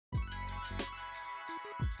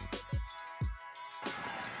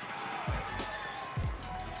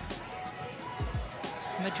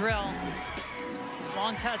Madril,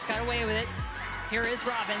 long touch, got away with it. Here is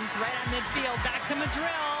Robbins, right on midfield, back to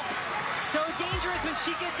Madril. So dangerous when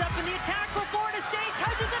she gets up in the attack for Florida State,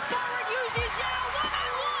 touches it forward, uses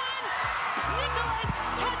one-on-one. Nicholas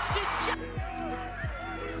touched it.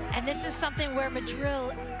 And this is something where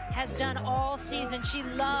Madril has done all season. She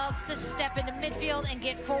loves to step into midfield and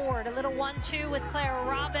get forward. A little 1-2 with Clara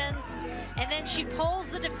Robbins. And then she pulls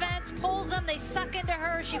the defense, pulls them, they suck into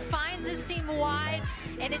her. She finds the seam wide.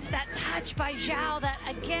 And it's that touch by Zhao that,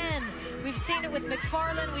 again, we've seen it with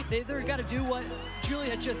McFarland. They either got to do what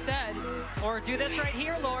Julia just said, or do this right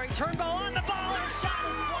here, Lori. Turnbow on the ball, her shot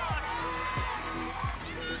is blocked.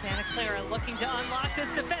 Santa Clara looking to unlock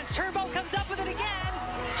this defense. Turnbow comes up with it again.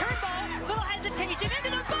 Turnbow, little hesitation into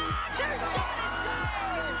the box. Her shot is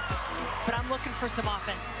good. But I'm looking for some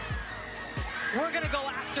offense. We're going to go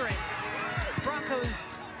after it. Broncos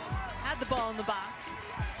had the ball in the box.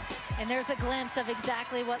 And there's a glimpse of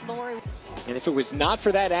exactly what Lori. And if it was not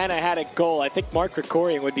for that Anna Haddock goal, I think Mark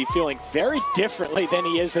Krikorian would be feeling very differently than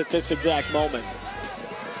he is at this exact moment.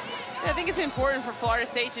 I think it's important for Florida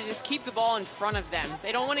State to just keep the ball in front of them.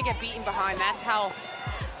 They don't want to get beaten behind. That's how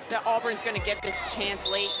the Auburn's going to get this chance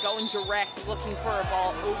late, going direct, looking for a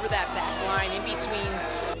ball over that back line in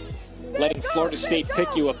between. Letting Florida State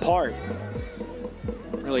pick you apart.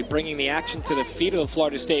 Really bringing the action to the feet of the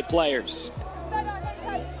Florida State players.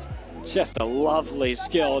 Just a lovely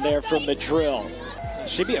skill there from Madril.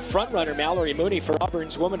 She'd be a front runner, Mallory Mooney, for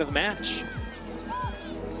Auburn's Woman of the Match.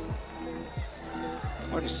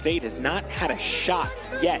 Florida State has not had a shot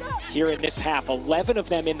yet here in this half. 11 of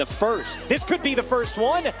them in the first. This could be the first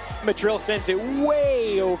one. Madril sends it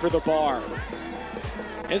way over the bar.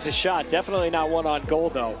 There's a shot, definitely not one on goal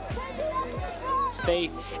though. They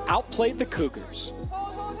outplayed the Cougars.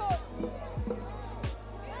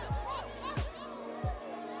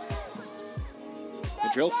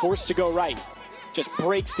 Madril forced to go right. Just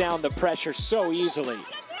breaks down the pressure so easily.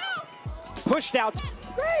 Pushed out.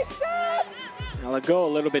 Now Legault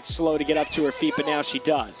a little bit slow to get up to her feet, but now she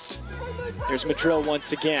does. There's Madril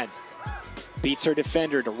once again. Beats her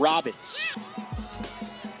defender to Robbins.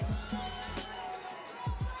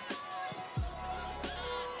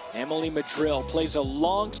 Emily Madril plays a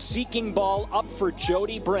long seeking ball up for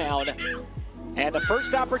Jody Brown. And the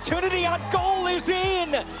first opportunity on goal is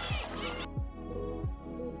in.